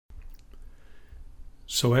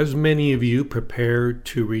So as many of you prepare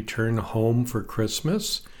to return home for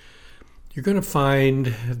Christmas, you're going to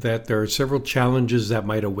find that there are several challenges that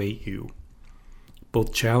might await you.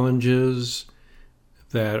 Both challenges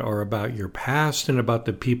that are about your past and about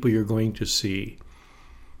the people you're going to see.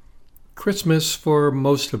 Christmas, for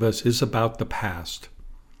most of us, is about the past.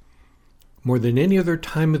 More than any other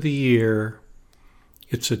time of the year,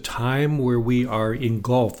 it's a time where we are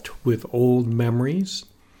engulfed with old memories.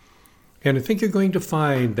 And I think you're going to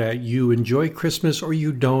find that you enjoy Christmas or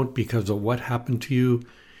you don't because of what happened to you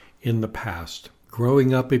in the past.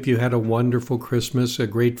 Growing up, if you had a wonderful Christmas, a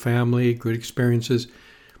great family, good experiences,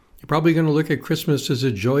 you're probably going to look at Christmas as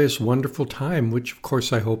a joyous, wonderful time, which of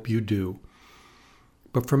course I hope you do.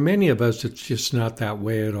 But for many of us, it's just not that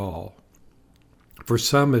way at all. For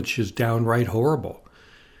some, it's just downright horrible.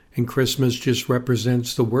 And Christmas just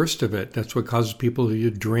represents the worst of it. That's what causes people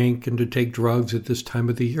to drink and to take drugs at this time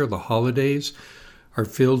of the year. The holidays are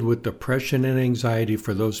filled with depression and anxiety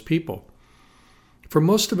for those people. For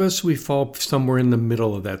most of us, we fall somewhere in the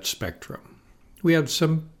middle of that spectrum. We have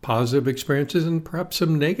some positive experiences and perhaps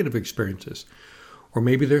some negative experiences. Or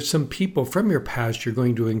maybe there's some people from your past you're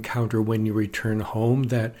going to encounter when you return home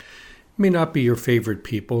that may not be your favorite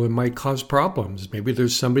people and might cause problems. Maybe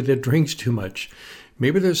there's somebody that drinks too much.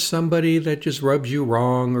 Maybe there's somebody that just rubs you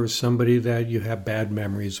wrong or somebody that you have bad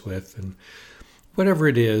memories with. And whatever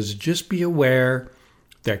it is, just be aware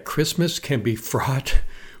that Christmas can be fraught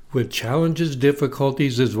with challenges,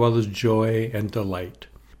 difficulties, as well as joy and delight.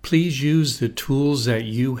 Please use the tools that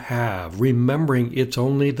you have, remembering it's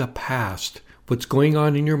only the past. What's going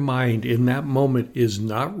on in your mind in that moment is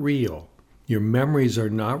not real. Your memories are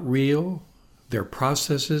not real. They're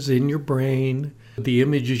processes in your brain. The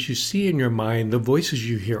images you see in your mind, the voices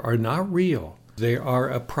you hear are not real. They are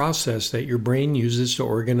a process that your brain uses to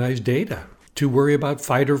organize data, to worry about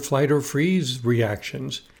fight or flight or freeze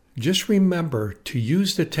reactions. Just remember to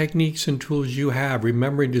use the techniques and tools you have,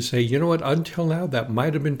 remembering to say, you know what, until now that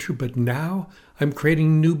might have been true, but now I'm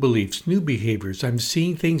creating new beliefs, new behaviors. I'm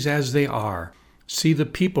seeing things as they are. See the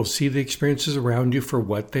people, see the experiences around you for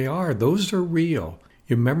what they are. Those are real.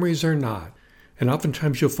 Your memories are not. And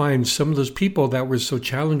oftentimes you'll find some of those people that were so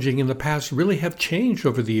challenging in the past really have changed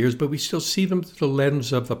over the years, but we still see them through the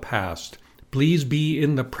lens of the past. Please be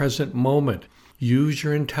in the present moment. Use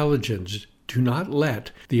your intelligence. Do not let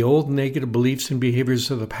the old negative beliefs and behaviors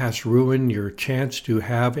of the past ruin your chance to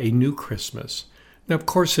have a new Christmas. Now, of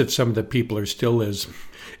course, if some of the people are still as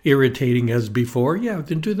irritating as before,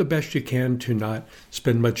 then do the best you can to not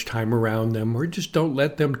spend much time around them, or just don't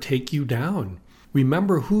let them take you down.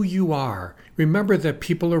 Remember who you are. Remember that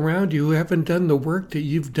people around you who haven't done the work that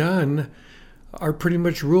you've done are pretty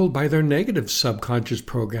much ruled by their negative subconscious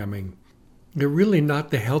programming. They're really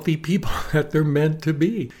not the healthy people that they're meant to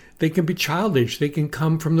be. They can be childish. They can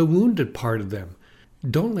come from the wounded part of them.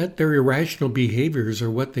 Don't let their irrational behaviors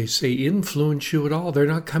or what they say influence you at all. They're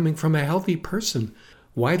not coming from a healthy person.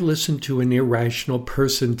 Why listen to an irrational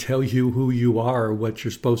person tell you who you are or what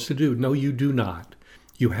you're supposed to do? No, you do not.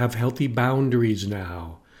 You have healthy boundaries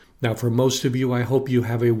now. Now, for most of you, I hope you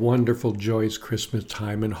have a wonderful, joyous Christmas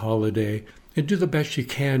time and holiday, and do the best you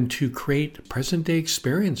can to create present-day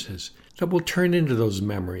experiences that will turn into those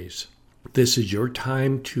memories. This is your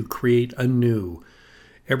time to create anew.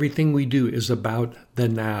 Everything we do is about the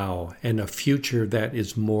now and a future that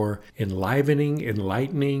is more enlivening,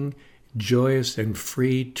 enlightening, joyous, and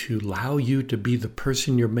free to allow you to be the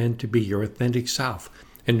person you're meant to be, your authentic self.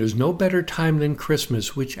 And there's no better time than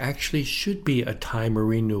Christmas, which actually should be a time of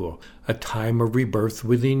renewal, a time of rebirth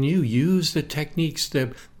within you. Use the techniques,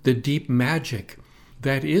 the deep magic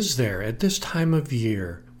that is there at this time of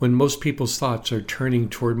year. When most people's thoughts are turning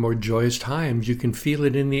toward more joyous times, you can feel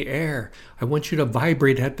it in the air. I want you to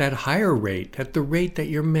vibrate at that higher rate, at the rate that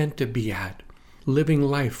you're meant to be at, living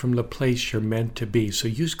life from the place you're meant to be. So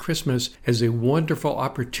use Christmas as a wonderful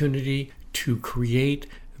opportunity to create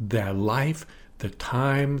that life, the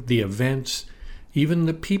time, the events, even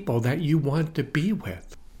the people that you want to be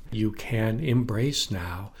with. You can embrace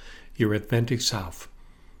now your authentic self.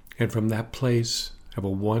 And from that place, have a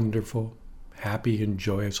wonderful, happy, and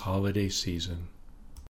joyous holiday season.